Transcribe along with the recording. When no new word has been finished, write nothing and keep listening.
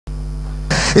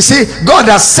You see, God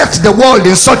has set the world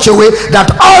in such a way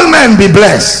that all men be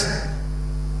blessed.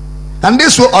 And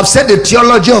this will upset the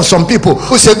theology of some people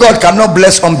who say God cannot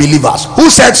bless unbelievers. Who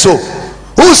said so?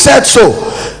 Who said so?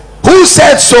 Who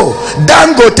said so?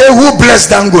 Dangote, who blessed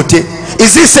Dangote?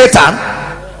 Is it Satan?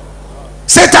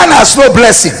 Satan has no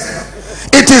blessing.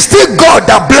 It is still God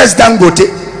that blessed Dangote.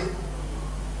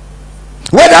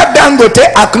 Whether Dangote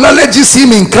acknowledges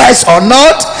him in Christ or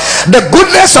not, the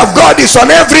goodness of God is on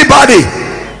everybody.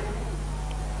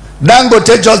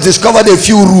 Dangote just discovered a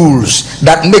few rules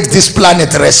that make this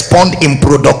planet respond in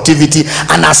productivity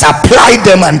and has applied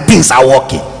them, and things are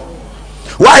working.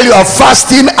 While you are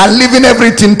fasting and leaving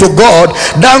everything to God,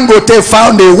 Dangote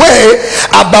found a way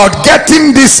about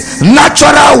getting this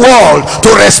natural world to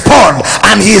respond,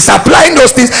 and he is applying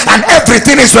those things and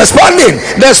everything is responding.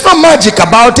 There's no magic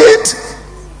about it.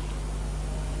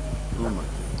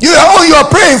 You are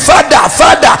praying, Father,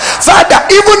 Father, Father.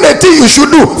 Even the thing you should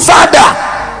do, Father.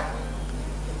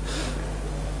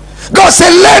 God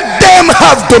said, let them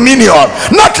have dominion,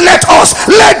 not let us,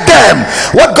 let them.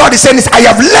 What God is saying is, I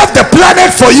have left the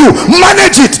planet for you.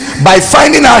 Manage it by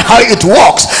finding out how it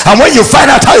works, and when you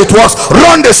find out how it works,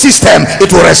 run the system,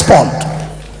 it will respond.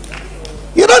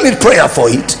 You don't need prayer for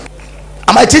it.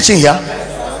 Am I teaching here?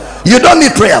 You don't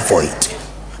need prayer for it.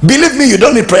 Believe me, you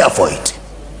don't need prayer for it.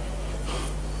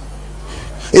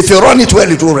 If you run it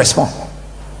well, it will respond.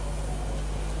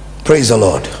 Praise the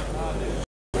Lord.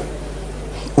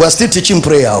 We're still teaching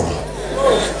prayer.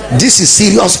 This is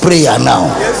serious prayer now.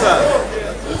 Yes,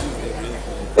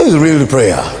 sir. This is really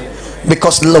prayer,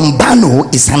 because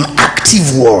lambano is an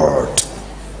active word.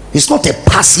 It's not a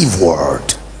passive word.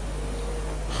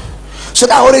 So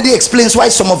that already explains why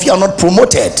some of you are not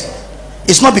promoted.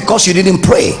 It's not because you didn't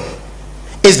pray.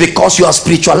 It's because you have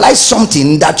spiritualized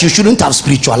something that you shouldn't have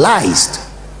spiritualized.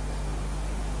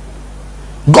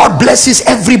 God blesses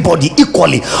everybody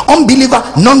equally, unbeliever,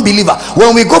 non-believer.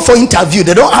 When we go for interview,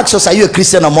 they don't ask us, are you a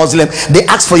Christian or Muslim? They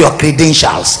ask for your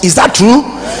credentials. Is that true?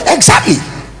 Exactly.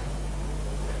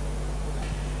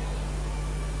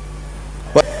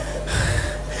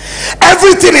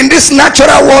 Everything in this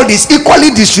natural world is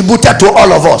equally distributed to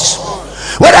all of us.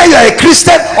 Whether you are a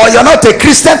Christian or you're not a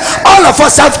Christian, all of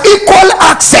us have equal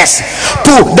access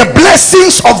to the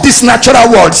blessings of this natural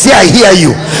world. See, I hear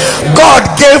you. God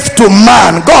gave to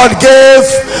man, God gave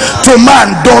to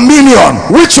man dominion.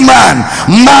 Which man?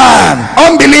 Man.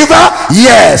 Unbeliever?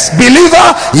 Yes. Believer?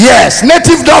 Yes.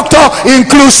 Native doctor?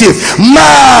 Inclusive.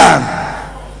 Man.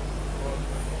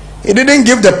 He didn't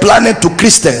give the planet to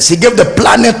Christians, he gave the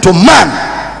planet to man,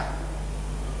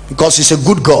 because he's a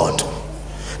good God.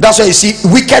 That's why you see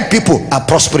wicked people are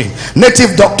prospering,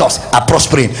 native doctors are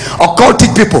prospering,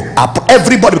 occultic people are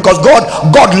everybody, because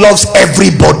God loves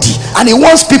everybody and he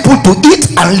wants people to eat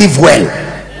and live well.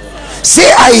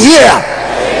 Say, I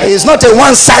hear. He is not a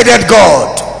one-sided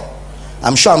God.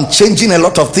 I'm sure I'm changing a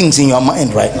lot of things in your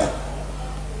mind right now.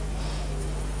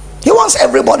 He wants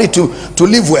everybody to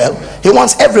live well. He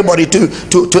wants everybody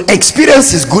to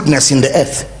experience his goodness in the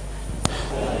earth.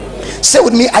 Say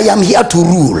with me, I am here to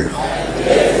rule.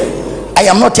 I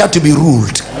am not here to be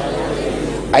ruled.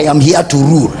 I am here to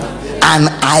rule, and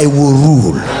I will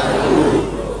rule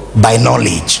by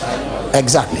knowledge.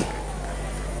 Exactly.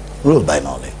 Rule by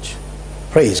knowledge.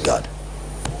 Praise God.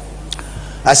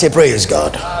 I say praise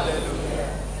God.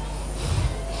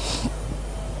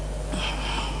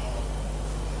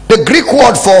 The Greek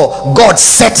word for God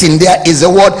setting there is the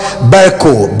word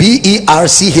bercho,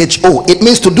 B-E-R-C-H-O. It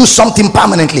means to do something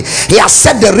permanently. He has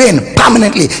set the rain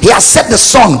permanently. He has set the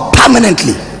sun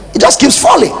permanently. It just keeps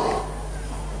falling.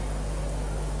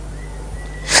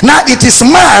 Now it is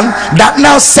man that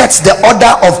now sets the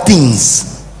order of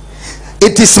things.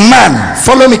 It is man,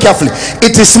 follow me carefully.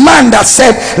 It is man that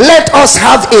said, let us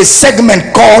have a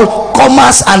segment called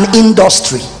commerce and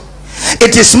industry.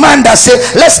 It is man that said,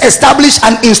 let's establish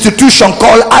an institution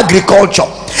called agriculture.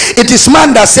 It is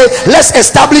man that said, let's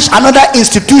establish another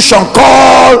institution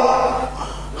called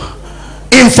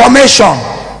information.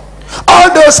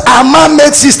 All those are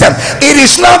man-made systems. It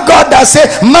is not God that said,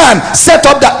 man, set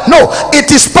up that. No, it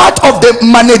is part of the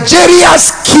managerial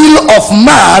skill of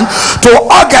man to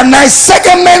organize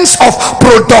segments of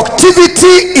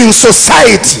productivity in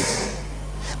society.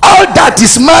 All that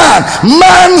is man,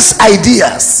 man's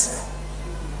ideas.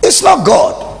 It's not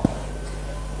God,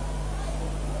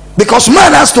 because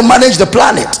man has to manage the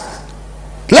planet.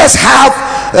 Let's have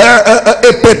a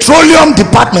petroleum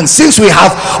department, since we have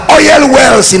oil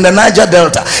wells in the Niger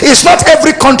Delta. It's not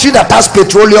every country that has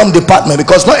petroleum department,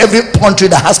 because not every country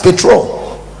that has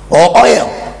petrol or oil.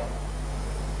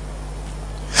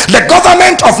 The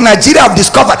government of Nigeria have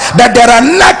discovered that there are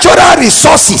natural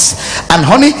resources, and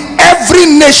honey, every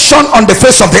nation on the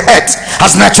face of the earth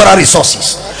has natural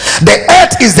resources. The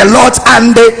earth is the Lord's,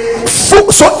 and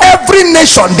so every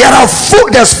nation,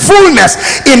 there's fullness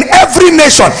in every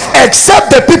nation,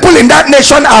 except the people in that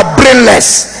nation are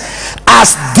brainless,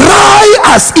 as dry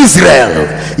as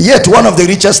Israel, yet one of the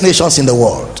richest nations in the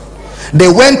world. They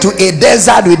went to a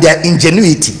desert with their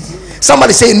ingenuity.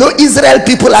 Somebody say, no, Israel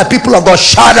people are people of God.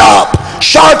 Shut up,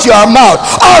 shut your mouth.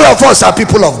 All of us are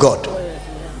people of God,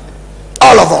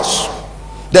 all of us.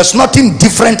 There's nothing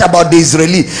different about the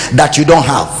Israeli that you don't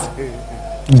have.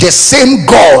 The same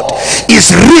God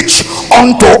is rich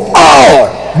unto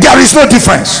all. There is no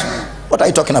difference. What are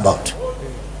you talking about?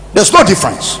 There's no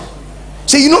difference.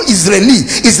 See, you know, Israeli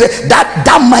is that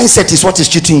mindset is what is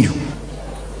cheating you,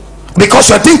 because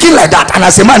you're thinking like that, and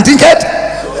as a man think it.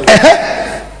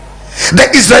 The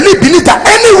Israeli believe that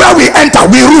anywhere we enter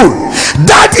we rule.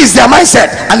 That is their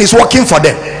mindset, and it's working for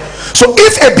them. So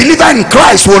if a believer in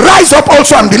Christ will rise up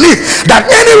also and believe that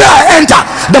anywhere I enter,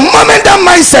 the moment that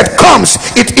mindset comes,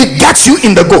 it gets you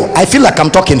in the goal. I feel like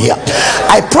I'm talking here.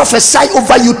 I prophesy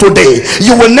over you today,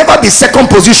 you will never be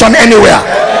second position anywhere.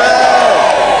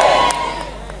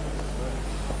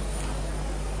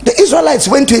 The Israelites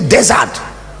went to a desert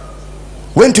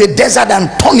and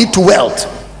turned it to wealth.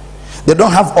 They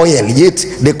don't have oil, yet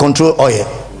they control oil.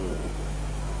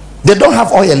 They don't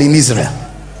have oil in Israel.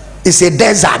 It's a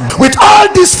desert. With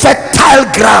all this fertile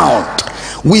ground,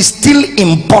 we still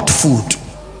import food.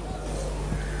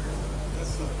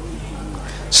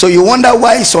 So you wonder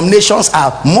why some nations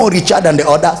are more richer than the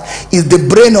others. It's the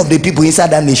brain of the people inside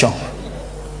that nation.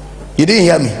 You didn't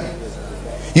hear me?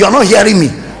 You are not hearing me.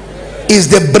 It's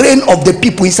the brain of the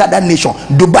people inside that nation.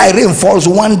 Dubai, rain falls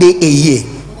one day a year.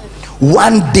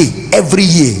 One day every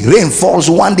year rain falls.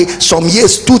 One day, some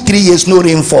years 2-3 years no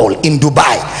rainfall in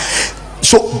Dubai.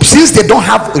 So since they don't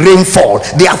have rainfall,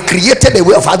 they have created a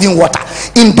way of having water.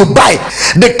 In Dubai,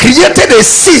 they created a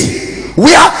sea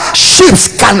where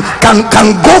ships can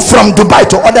go from Dubai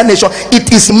to other nations. It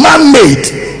is man-made.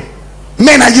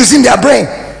 Men are using their brain.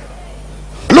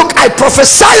 Look, I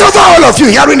prophesy over all of you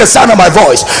hearing the sound of my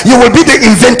voice, you will be the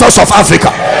inventors of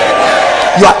Africa.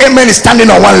 Your amen is standing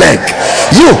on one leg.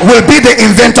 You will be the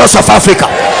inventors of Africa.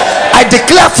 I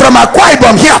declare from Akwa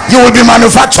Ibom here, you will be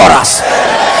manufacturers.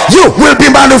 You will be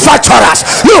manufacturers.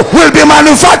 You will be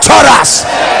manufacturers.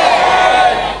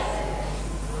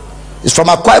 It's from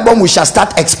Akwa Ibom we shall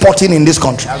start exporting in this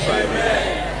country.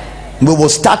 We will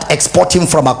start exporting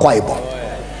from Akwa Ibom,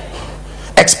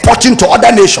 exporting to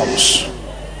other nations.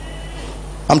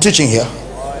 I'm teaching here.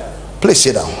 Please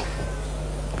sit down.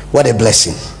 What a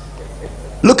blessing.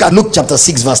 Look at Luke chapter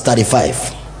 6 verse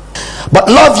 35. But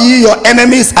love ye your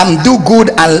enemies and do good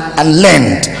and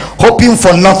lend, hoping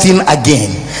for nothing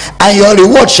again, and your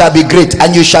reward shall be great,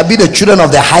 and you shall be the children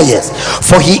of the highest,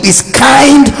 for he is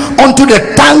kind unto the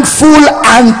thankful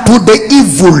and to the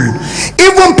evil.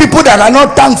 Even people that are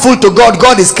not thankful to God,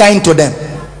 God is kind to them.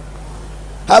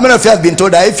 How many of you have been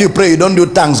told that if you pray you don't do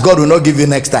thanks, God will not give you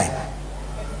next time?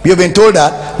 You've been told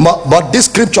that, but this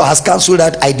scripture has cancelled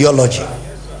that ideology.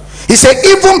 He said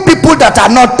even people that are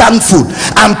not thankful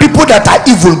and people that are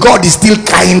evil, God is still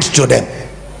kind to them.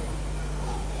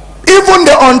 Even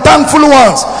the unthankful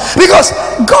ones, because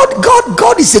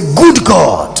God is a good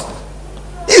God.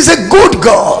 He's a good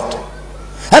God,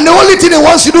 and the only thing he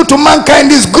wants to do to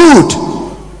mankind is good.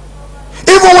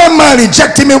 Even when man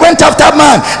rejected him, he went after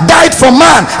man, died for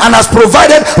man, and has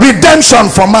provided redemption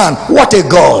for man. What a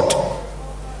God.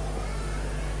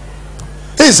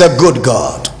 He's a good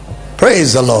God.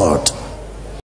 Praise the Lord.